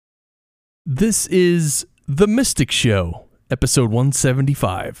This is The Mystic Show, episode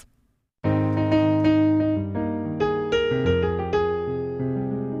 175.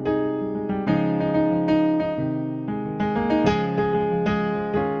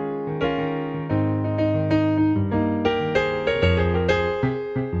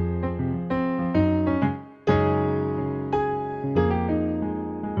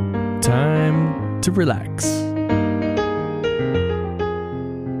 Time to relax.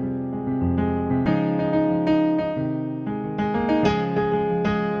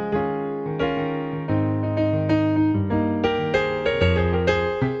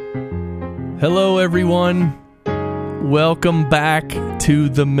 Hello, everyone. Welcome back to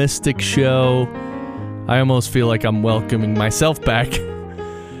The Mystic Show. I almost feel like I'm welcoming myself back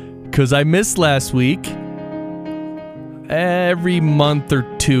because I missed last week. Every month or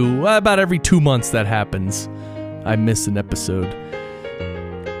two, about every 2 months that happens, I miss an episode.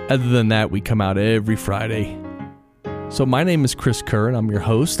 Other than that, we come out every Friday. So my name is Chris Kerr, and I'm your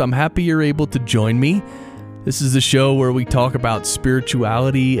host. I'm happy you're able to join me. This is the show where we talk about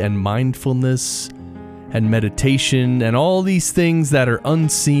spirituality and mindfulness and meditation and all these things that are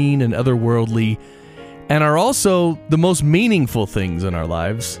unseen and otherworldly and are also the most meaningful things in our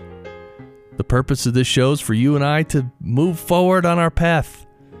lives. The purpose of this show is for you and I to move forward on our path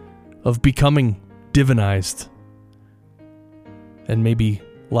of becoming divinized and maybe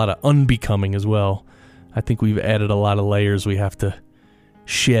a lot of unbecoming as well. I think we've added a lot of layers we have to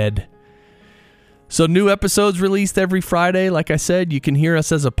shed. So new episodes released every Friday. Like I said, you can hear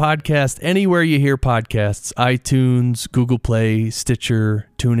us as a podcast anywhere you hear podcasts. iTunes, Google Play, Stitcher,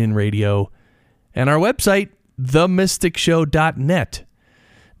 TuneIn Radio, and our website, themysticshow.net.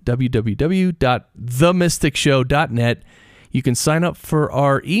 www.themysticshow.net. You can sign up for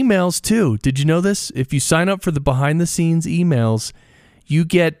our emails too. Did you know this? If you sign up for the behind-the-scenes emails, you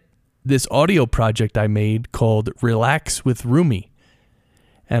get this audio project I made called Relax with Rumi.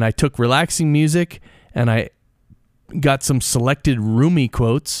 And I took relaxing music and I got some selected Rumi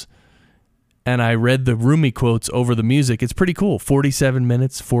quotes and I read the Rumi quotes over the music. It's pretty cool. 47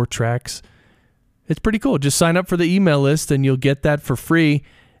 minutes, 4 tracks. It's pretty cool. Just sign up for the email list and you'll get that for free.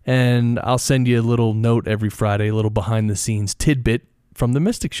 And I'll send you a little note every Friday, a little behind the scenes tidbit from the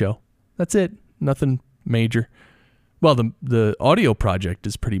Mystic Show. That's it. Nothing major. Well, the audio project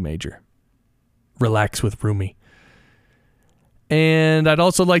is pretty major. Relax with Rumi. And I'd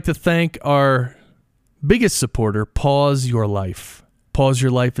also like to thank our biggest supporter, Pause Your Life. Pause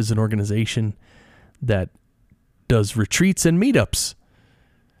Your Life is an organization that does retreats and meetups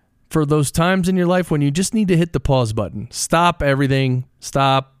for those times in your life when you just need to hit the pause button. Stop everything.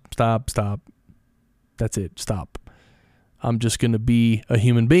 Stop. That's it. Stop. I'm just going to be a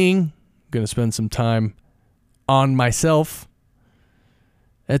human being. I'm going to spend some time on myself.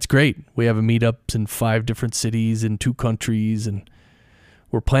 That's great. We have a meetups in 5 different cities in 2 countries, and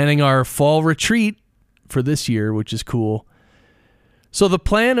we're planning our fall retreat for this year, which is cool. So the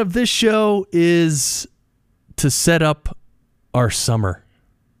plan of this show is to set up our summer.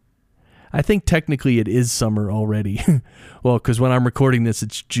 I think technically it is summer already. Well, because when I'm recording this,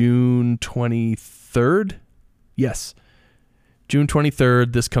 it's June 23rd. Yes, June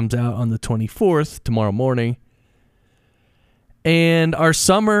 23rd. This comes out on the 24th, tomorrow morning. And our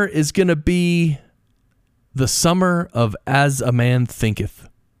summer is going to be the summer of As A Man Thinketh.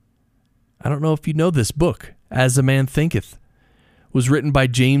 I don't know if you know this book, As A Man Thinketh. It was written by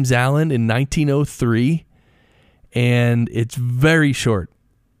James Allen in 1903, and it's very short.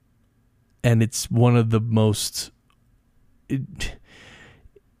 And it's one of the most...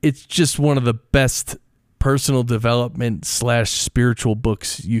 It's just one of the best personal development / spiritual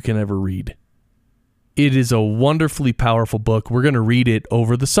books you can ever read. It is a wonderfully powerful book. We're going to read it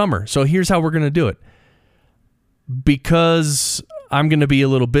over the summer. So here's how we're going to do it. Because I'm going to be a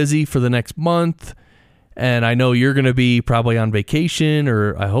little busy for the next month, and I know you're going to be probably on vacation,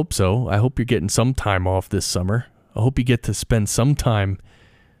 or I hope so. I hope you're getting some time off this summer. I hope you get to spend some time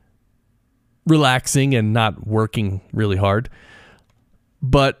relaxing and not working really hard.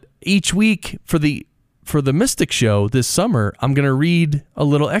 But each week for the Mystic Show this summer, I'm going to read a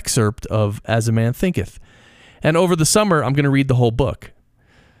little excerpt of As A Man Thinketh. And over the summer, I'm going to read the whole book.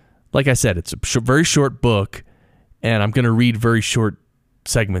 Like I said, it's a very short book, and I'm going to read very short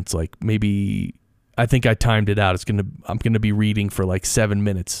segments. Like maybe, I think I timed it out. I'm going to be reading for like 7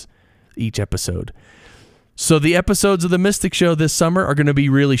 minutes each episode. So the episodes of the Mystic Show this summer are going to be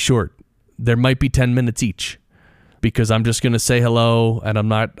really short. There might be 10 minutes each, because I'm just going to say hello,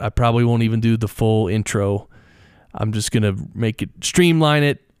 and I probably won't even do the full intro. I'm just going to streamline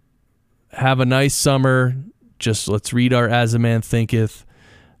it, have a nice summer. Just let's read our As A Man Thinketh,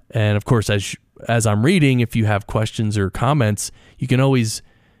 And of course, as I'm reading, if you have questions or comments, you can always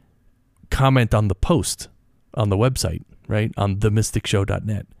comment on the post on the website, right? On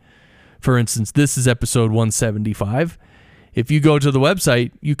themysticshow.net. For instance, this is episode 175. If you go to the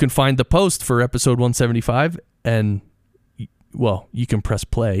website, you can find the post for episode 175, and, well, you can press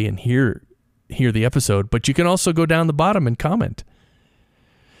play and hear the episode, but you can also go down the bottom and comment.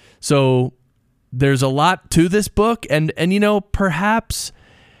 So there's a lot to this book, and perhaps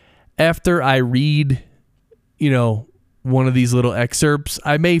after I read, one of these little excerpts,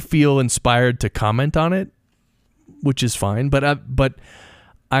 I may feel inspired to comment on it, which is fine, but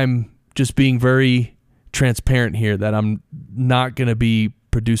I'm just being very transparent here that I'm not going to be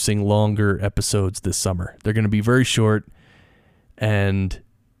producing longer episodes this summer. They're going to be very short, and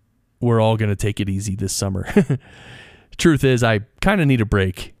we're all going to take it easy this summer. Truth is, I kind of need a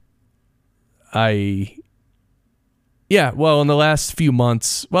break. In the last few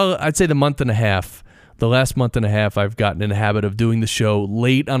months, I'd say the last month and a half, I've gotten in the habit of doing the show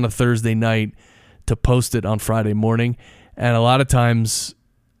late on a Thursday night to post it on Friday morning. And a lot of times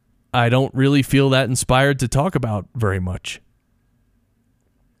I don't really feel that inspired to talk about very much.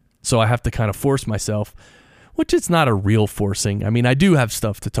 So I have to kind of force myself, which it's not a real forcing. I mean, I do have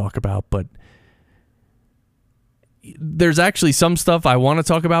stuff to talk about, but there's actually some stuff I want to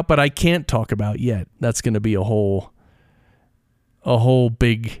talk about, but I can't talk about yet. That's going to be a whole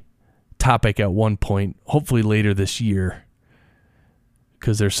big topic at one point, hopefully later this year,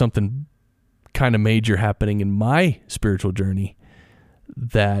 because there's something kind of major happening in my spiritual journey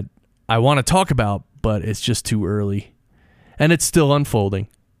that I want to talk about, but it's just too early, and it's still unfolding,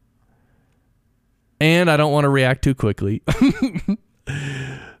 and I don't want to react too quickly.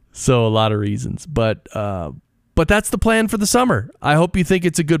 So a lot of reasons, but that's the plan for the summer. I hope you think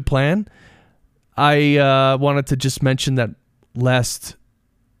it's a good plan. I wanted to just mention that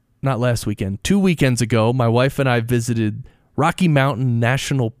not last weekend, 2 weekends ago, my wife and I visited Rocky Mountain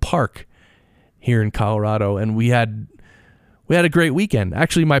National Park here in Colorado, and we had a great weekend.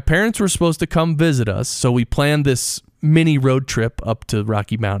 Actually, my parents were supposed to come visit us, so we planned this mini road trip up to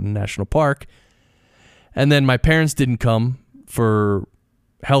Rocky Mountain National Park, and then my parents didn't come for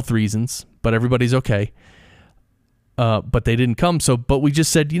health reasons, but everybody's okay. But they didn't come, but we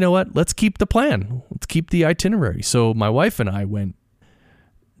just said, you know what, let's keep the plan. Let's keep the itinerary. So my wife and I went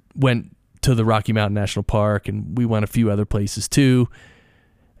to the Rocky Mountain National Park, and we went a few other places too.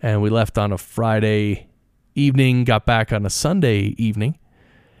 And we left on a Friday evening, got back on a Sunday evening,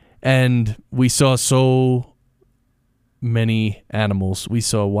 and we saw so many animals. We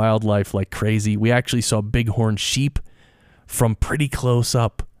saw wildlife like crazy. We actually saw bighorn sheep from pretty close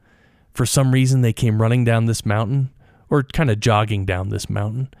up. For some reason, they came running down this mountain, or kind of jogging down this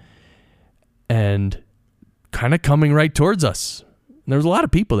mountain, and kind of coming right towards us. And there was a lot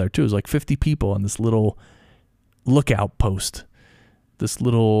of people there too. It was like 50 people on this little lookout post. This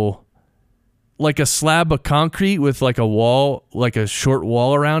little, like a slab of concrete with like a wall, like a short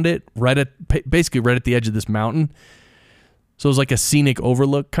wall around it, basically right at the edge of this mountain. So it was like a scenic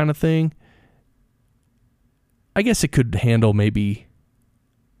overlook kind of thing. I guess it could handle maybe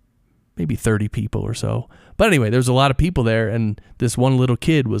 30 people or so. But anyway, there's a lot of people there, and this one little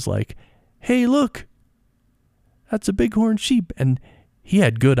kid was like, "Hey, look, that's a bighorn sheep." And he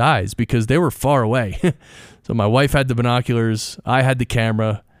had good eyes because they were far away. So my wife had the binoculars, I had the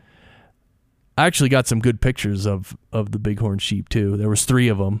camera. I actually got some good pictures of the bighorn sheep too. There was 3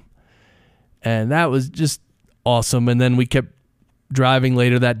 of them, and that was just awesome. And then we kept driving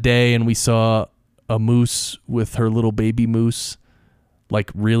later that day, and we saw a moose with her little baby moose,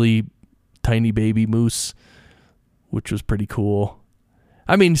 like really tiny baby moose, which was pretty cool.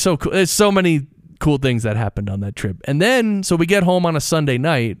 I mean, so cool. There's so many cool things that happened on that trip. And then, so we get home on a Sunday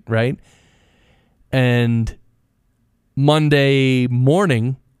night, right? And Monday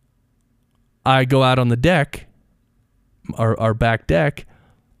morning, I go out on the deck, our back deck,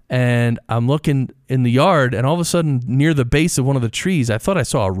 and I'm looking in the yard, and all of a sudden, near the base of one of the trees, I thought I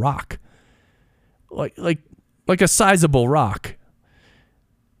saw a rock. Like a sizable rock.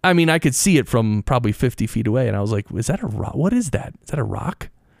 I mean, I could see it from probably 50 feet away, and I was like, is that a rock? What is that? Is that a rock?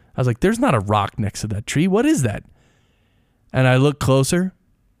 I was like, there's not a rock next to that tree. What is that? And I looked closer.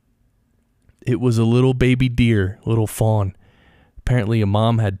 It was a little baby deer, little fawn. Apparently, a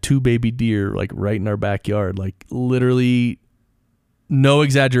mom had 2 baby deer, like right in our backyard, like literally, no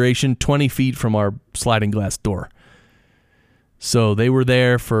exaggeration, 20 feet from our sliding glass door. So they were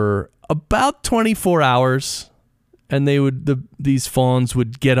there for about 24 hours. And these fawns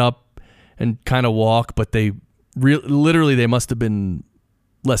would get up and kind of walk, but they literally they must have been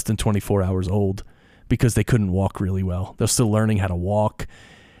less than 24 hours old because they couldn't walk really well. They're still learning how to walk,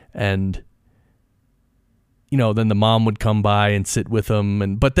 And, then the mom would come by and sit with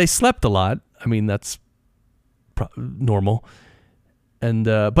them. But they slept a lot. I mean, that's normal. And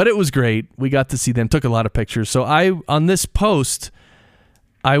but it was great. We got to see them, took a lot of pictures. So on this post,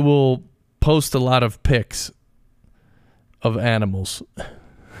 I will post a lot of pics of animals.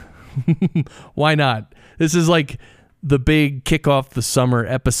 Why not? This is like the big kick off the summer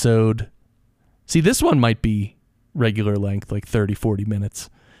episode. See, this one might be regular length, like 30, 40 minutes.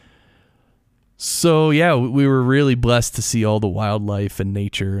 So yeah, we were really blessed to see all the wildlife and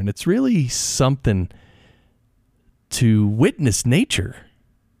nature. And it's really something to witness nature.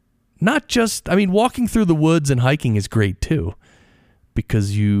 Not just, walking through the woods and hiking is great too,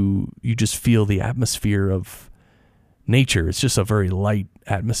 because you just feel the atmosphere of nature. It's just a very light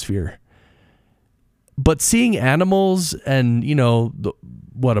atmosphere. But seeing animals and,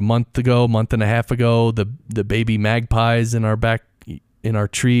 a month and a half ago, the baby magpies in our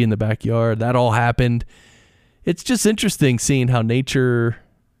tree in the backyard, that all happened. It's just interesting seeing how nature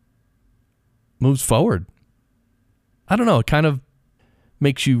moves forward. I don't know, it kind of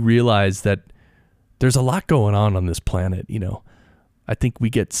makes you realize that there's a lot going on this planet, I think we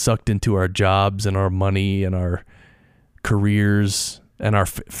get sucked into our jobs and our money and our careers and our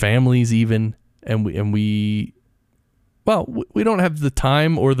families even, and we don't have the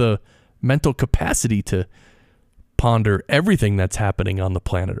time or the mental capacity to ponder everything that's happening on the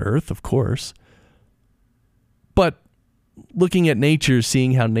planet Earth, of course. But looking at nature,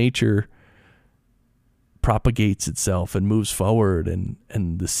 seeing how nature propagates itself and moves forward and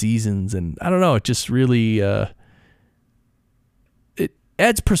the seasons, and I don't know, it just really it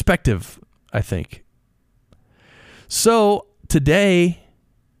adds perspective, I think. So today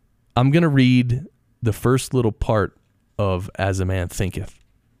I'm going to read the first little part of As A Man Thinketh.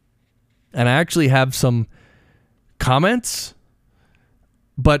 And I actually have some comments,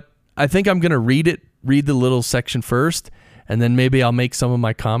 but I think I'm going to read the little section first, and then maybe I'll make some of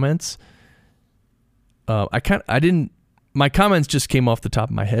my comments. My comments just came off the top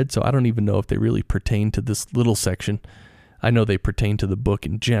of my head, so I don't even know if they really pertain to this little section. I know they pertain to the book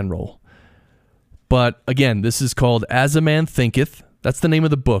in general. But again, this is called As A Man Thinketh. That's the name of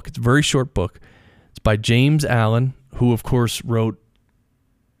the book. It's a very short book. It's by James Allen, who of course wrote,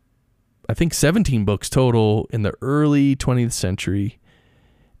 I think, 17 books total in the early 20th century.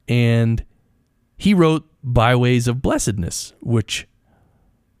 And he wrote Byways of Blessedness, which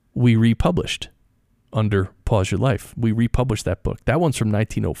we republished under Pause Your Life. We republished that book. That one's from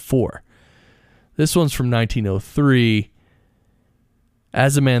 1904. This one's from 1903.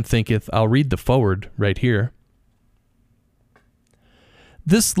 As a Man Thinketh. I'll read the foreword right here.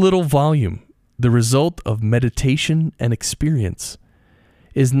 This little volume, the result of meditation and experience,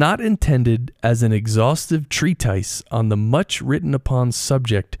 is not intended as an exhaustive treatise on the much written upon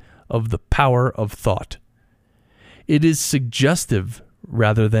subject of the power of thought. It is suggestive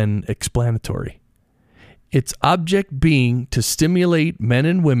rather than explanatory. Its object being to stimulate men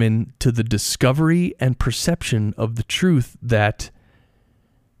and women to the discovery and perception of the truth that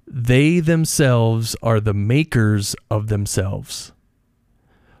they themselves are the makers of themselves,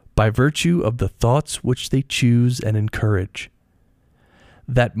 by virtue of the thoughts which they choose and encourage.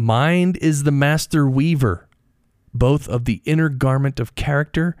 That mind is the master weaver, both of the inner garment of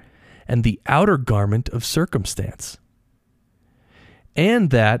character and the outer garment of circumstance. And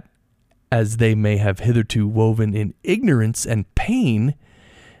that, as they may have hitherto woven in ignorance and pain,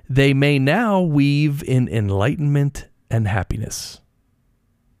 they may now weave in enlightenment and happiness.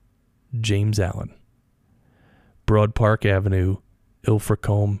 James Allen, Broad Park Avenue,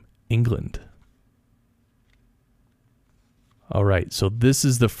 Ilfracombe, England. All right, so this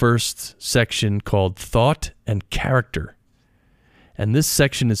is the first section called Thought and Character. And this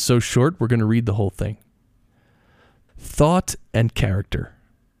section is so short, we're going to read the whole thing. Thought and Character.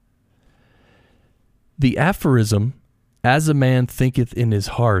 The aphorism, as a man thinketh in his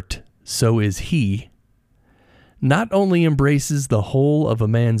heart, so is he, not only embraces the whole of a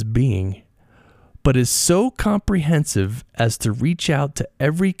man's being, but is so comprehensive as to reach out to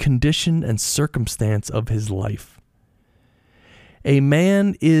every condition and circumstance of his life. A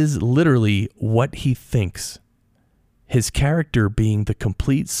man is literally what he thinks, his character being the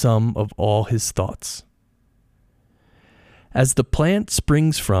complete sum of all his thoughts. As the plant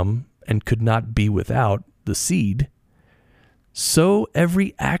springs from, and could not be without, the seed, so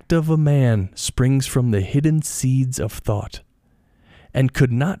every act of a man springs from the hidden seeds of thought, and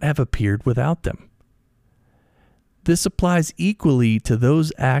could not have appeared without them. This applies equally to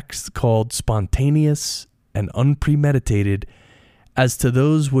those acts called spontaneous and unpremeditated as to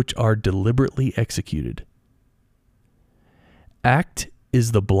those which are deliberately executed. Act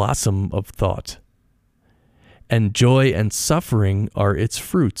is the blossom of thought, and joy and suffering are its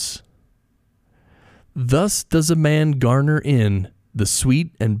fruits. Thus does a man garner in the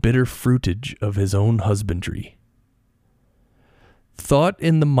sweet and bitter fruitage of his own husbandry. Thought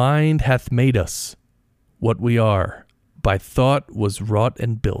in the mind hath made us what we are, by thought was wrought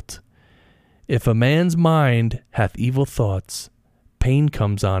and built. If a man's mind hath evil thoughts, pain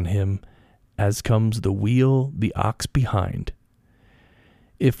comes on him, as comes the wheel the ox behind.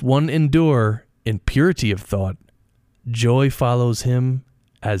 If one endure in purity of thought, joy follows him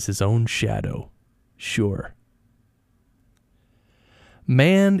as his own shadow, sure.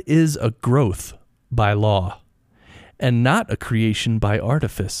 Man is a growth by law, and not a creation by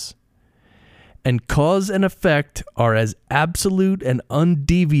artifice. And cause and effect are as absolute and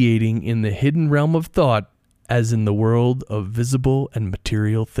undeviating in the hidden realm of thought as in the world of visible and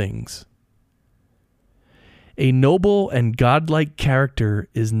material things. A noble and godlike character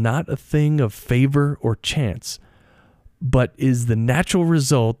is not a thing of favor or chance, but is the natural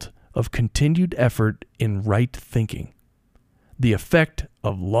result of continued effort in right thinking, the effect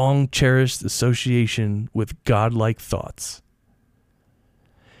of long-cherished association with godlike thoughts.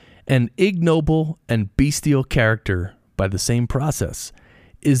 An ignoble and bestial character, by the same process,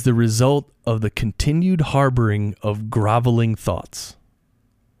 is the result of the continued harboring of groveling thoughts.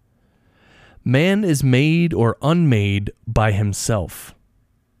 Man is made or unmade by himself.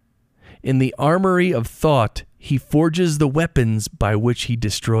 In the armory of thought, he forges the weapons by which he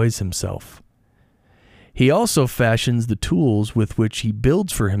destroys himself. He also fashions the tools with which he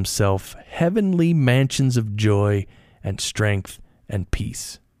builds for himself heavenly mansions of joy and strength and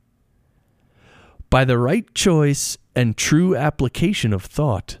peace. By the right choice and true application of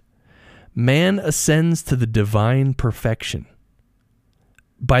thought, man ascends to the divine perfection.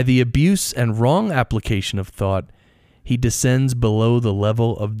 By the abuse and wrong application of thought, he descends below the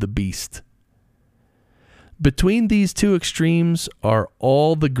level of the beast. Between these two extremes are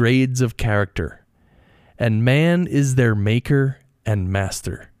all the grades of character, and man is their maker and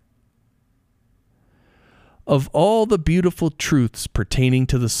master. Of all the beautiful truths pertaining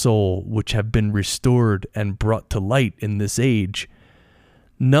to the soul which have been restored and brought to light in this age,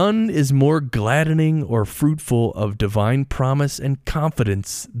 none is more gladdening or fruitful of divine promise and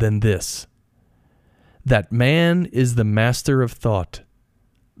confidence than this, that man is the master of thought,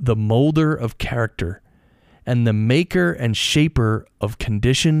 the molder of character, and the maker and shaper of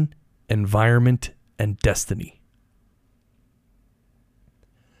condition, environment, and destiny.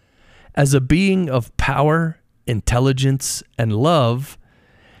 As a being of power, intelligence, and love,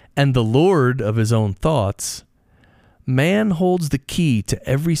 and the lord of his own thoughts, man holds the key to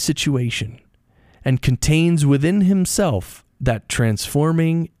every situation and contains within himself that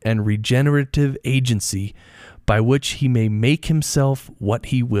transforming and regenerative agency by which he may make himself what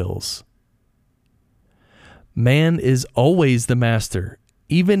he wills. Man is always the master,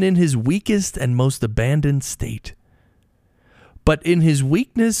 even in his weakest and most abandoned state. But in his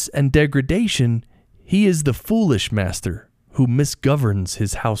weakness and degradation, he is the foolish master who misgoverns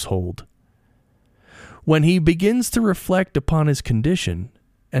his household. When he begins to reflect upon his condition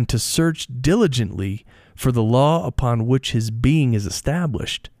and to search diligently for the law upon which his being is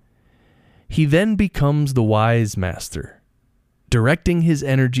established, he then becomes the wise master, directing his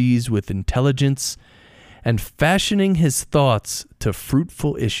energies with intelligence and fashioning his thoughts to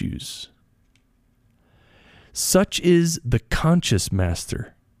fruitful issues. Such is the conscious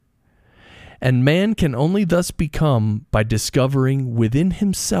master, and man can only thus become by discovering within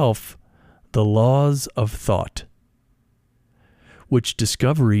himself the laws of thought, which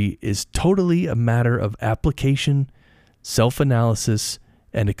discovery is totally a matter of application, self-analysis,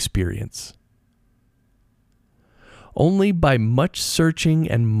 and experience. Only by much searching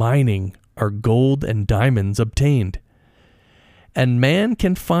and mining are gold and diamonds obtained, and man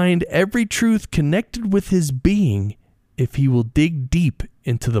can find every truth connected with his being if he will dig deep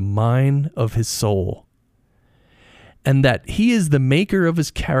into the mine of his soul, and that he is the maker of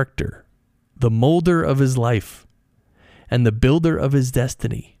his character, the molder of his life, and the builder of his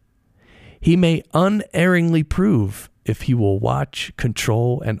destiny. He may unerringly prove if he will watch,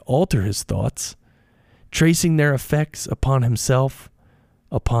 control, and alter his thoughts, tracing their effects upon himself,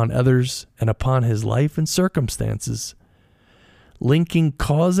 upon others, and upon his life and circumstances, linking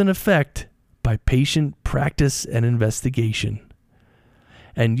cause and effect by patient practice and investigation,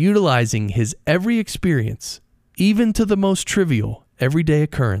 and utilizing his every experience, even to the most trivial everyday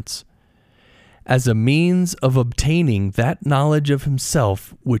occurrence, as a means of obtaining that knowledge of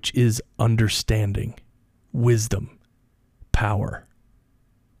himself which is understanding, wisdom, power.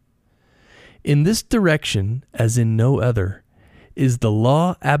 In this direction, as in no other, is the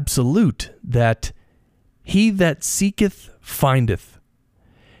law absolute that he that seeketh findeth,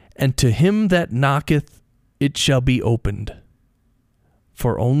 and to him that knocketh it shall be opened.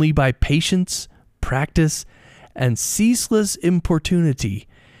 For only by patience, practice, and ceaseless importunity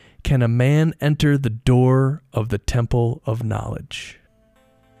can a man enter the door of the temple of knowledge.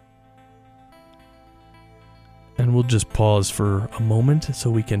 And we'll just pause for a moment so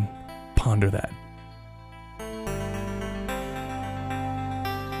we can ponder that.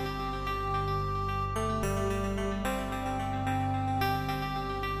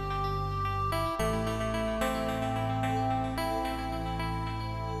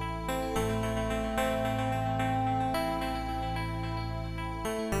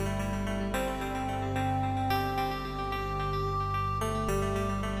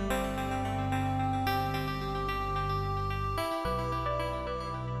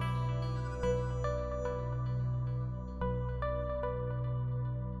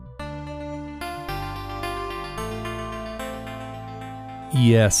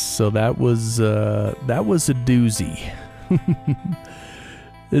 Yes, so that was a doozy.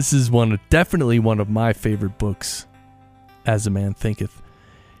 This is definitely one of my favorite books, As A Man Thinketh.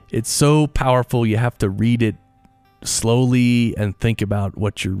 It's so powerful, you have to read it slowly and think about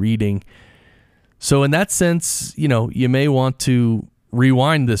what you're reading. So in that sense, you may want to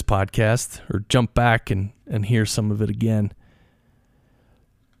rewind this podcast or jump back and hear some of it again.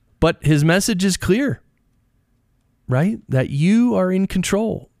 But his message is clear. Right? That you are in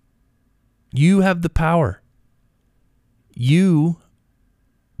control. You have the power. You,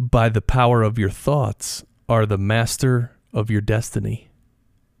 by the power of your thoughts, are the master of your destiny.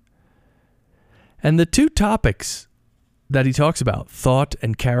 And the two topics that he talks about, thought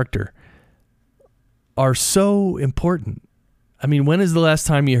and character, are so important. I mean, when is the last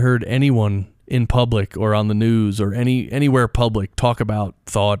time you heard anyone in public or on the news or anywhere public talk about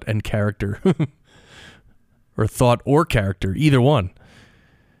thought and character? Or thought or character, either one.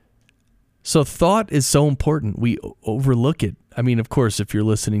 So thought is so important. We overlook it. I mean, of course, if you're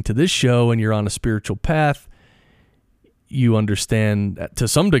listening to this show and you're on a spiritual path, you understand to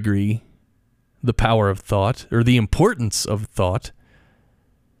some degree the power of thought or the importance of thought.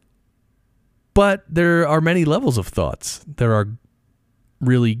 But there are many levels of thoughts. There are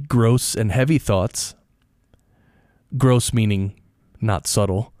really gross and heavy thoughts. Gross meaning not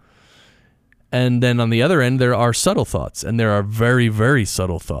subtle. And then on the other end, there are subtle thoughts, and there are very, very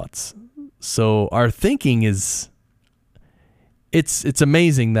subtle thoughts. So our thinking it's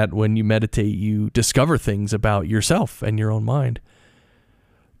amazing that when you meditate, you discover things about yourself and your own mind.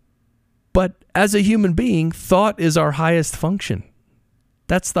 But as a human being, thought is our highest function.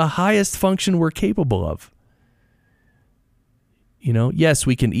 That's the highest function we're capable of. Yes,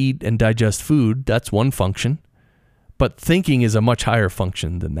 we can eat and digest food. That's one function. But thinking is a much higher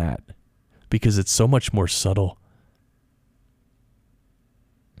function than that, because it's so much more subtle.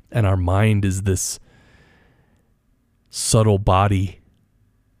 And our mind is this subtle body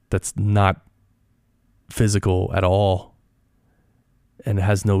that's not physical at all and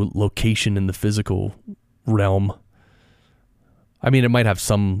has no location in the physical realm. I mean, it might have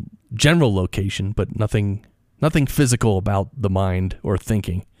some general location, but nothing physical about the mind or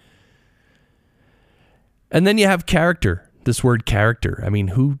thinking. And then you have character. This word character. I mean,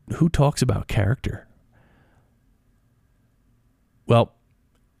 who talks about character? Well,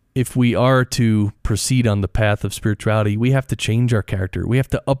 if we are to proceed on the path of spirituality, we have to change our character. We have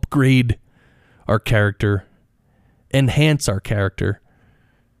to upgrade our character, enhance our character,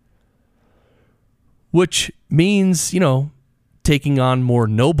 which means, taking on more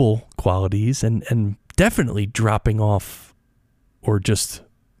noble qualities and definitely dropping off or just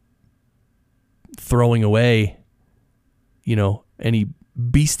throwing away any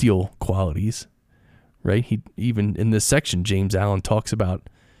bestial qualities, right? He even in this section, James Allen talks about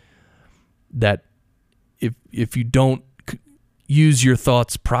that if you don't use your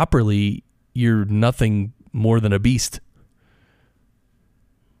thoughts properly, you're nothing more than a beast,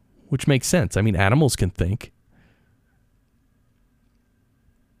 which makes sense. I mean, animals can think.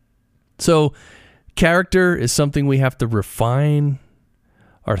 So character is something we have to refine.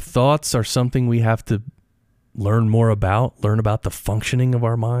 Our thoughts are something we have to learn about the functioning of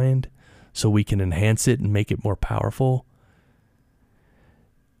our mind so we can enhance it and make it more powerful.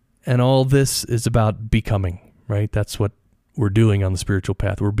 And all this is about becoming, right? That's what we're doing on the spiritual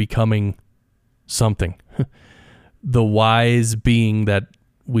path. We're becoming something. The wise being that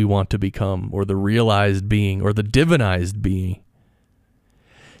we want to become, or the realized being, or the divinized being.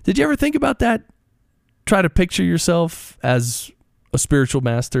 Did you ever think about that? Try to picture yourself as a spiritual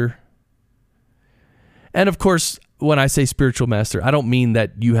master. And of course, when I say spiritual master, I don't mean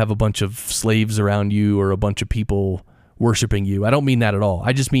that you have a bunch of slaves around you or a bunch of people worshiping you. I don't mean that at all.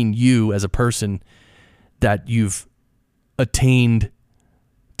 I just mean you as a person, that you've attained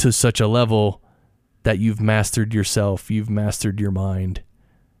to such a level that you've mastered yourself, you've mastered your mind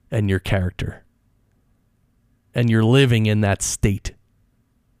and your character. And you're living in that state.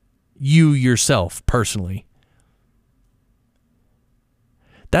 You yourself, personally.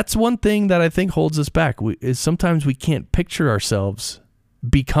 That's one thing that I think holds us back. Is sometimes we can't picture ourselves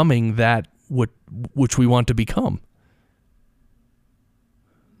becoming that which we want to become.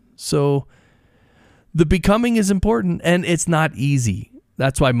 So the becoming is important, and it's not easy.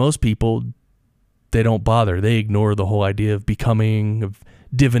 That's why most people, they don't bother. They ignore the whole idea of becoming, of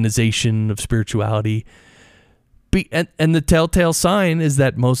divinization, of spirituality. And the telltale sign is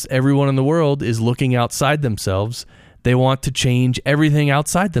that most everyone in the world is looking outside themselves. They want to change everything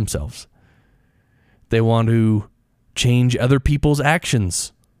outside themselves. They want to change other people's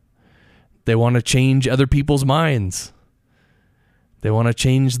actions. They want to change other people's minds. They want to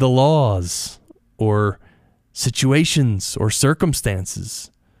change the laws or situations or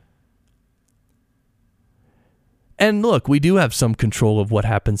circumstances. And look, we do have some control of what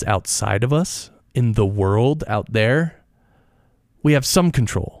happens outside of us, in the world out there. We have some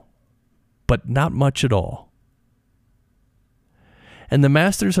control, but not much at all. And the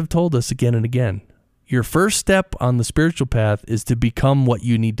masters have told us again and again, your first step on the spiritual path is to become what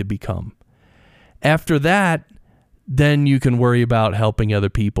you need to become. After that, then you can worry about helping other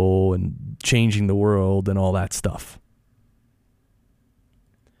people and changing the world and all that stuff.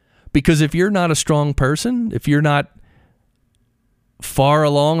 Because if you're not a strong person, if you're not far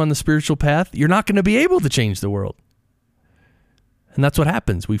along on the spiritual path, you're not going to be able to change the world. And that's what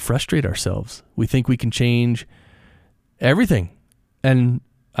happens. We frustrate ourselves. We think we can change everything. And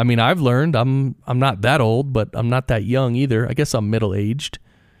I mean, I've learned, I'm not that old, but I'm not that young either. I guess I'm middle-aged.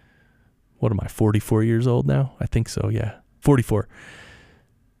 What am I, 44 years old now? I think so, yeah. 44.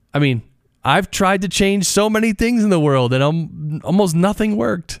 I mean, I've tried to change so many things in the world, and almost nothing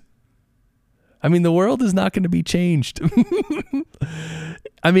worked. I mean, the world is not going to be changed.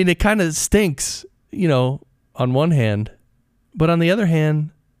 I mean, it kind of stinks, on one hand. But on the other hand,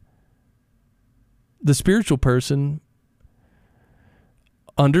 the spiritual person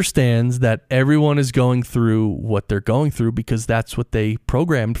understands that everyone is going through what they're going through because that's what they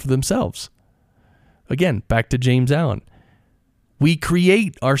programmed for themselves. Again, back to James Allen. We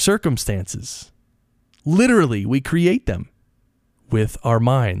create our circumstances. Literally, we create them with our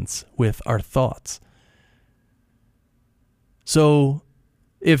minds, with our thoughts. So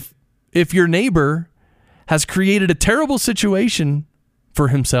if your neighbor has created a terrible situation for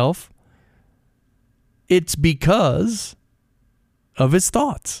himself, it's because of his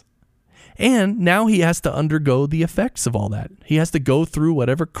thoughts. And now he has to undergo the effects of all that. He has to go through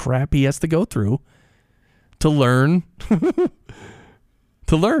whatever crap he has to go through to learn.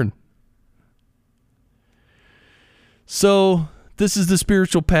 To learn. So this is the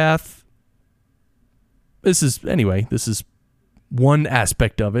spiritual path. This is one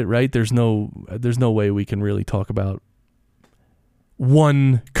aspect of it, right? There's no way we can really talk about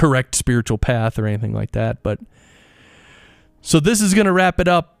one correct spiritual path or anything like that. But so this is going to wrap it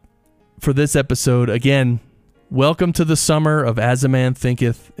up for this episode. Again, welcome to the summer of As A Man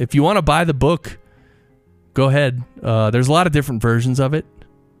Thinketh. If you want to buy the book, go ahead. There's a lot of different versions of it.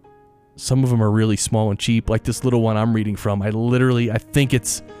 Some of them are really small and cheap, like this little one I'm reading from. I think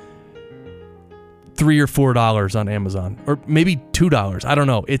it's $3 or $4 on Amazon, or maybe $2. I don't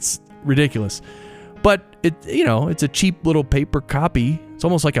know. It's ridiculous, but it's a cheap little paper copy. It's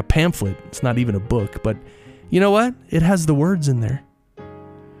almost like a pamphlet. It's not even a book, but you know what? It has the words in there.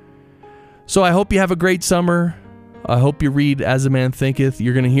 So I hope you have a great summer. I hope you read As A Man Thinketh.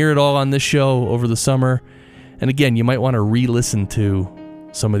 You're going to hear it all on this show over the summer. And again, you might want to re-listen to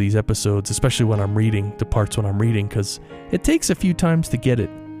some of these episodes, especially when I'm reading, the parts when I'm reading, because it takes a few times to get it.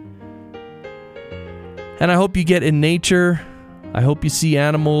 And I hope you get in nature. I hope you see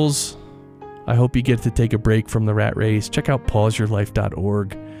animals. I hope you get to take a break from the rat race. Check out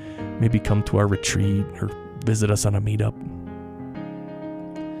pauseyourlife.org. Maybe come to our retreat or visit us on a meetup.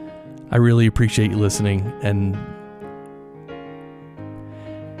 I really appreciate you listening and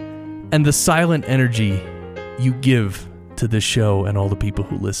the silent energy you give to this show and all the people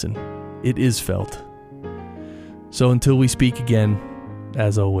who listen. It is felt. So until we speak again,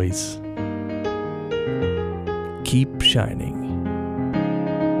 as always, keep shining.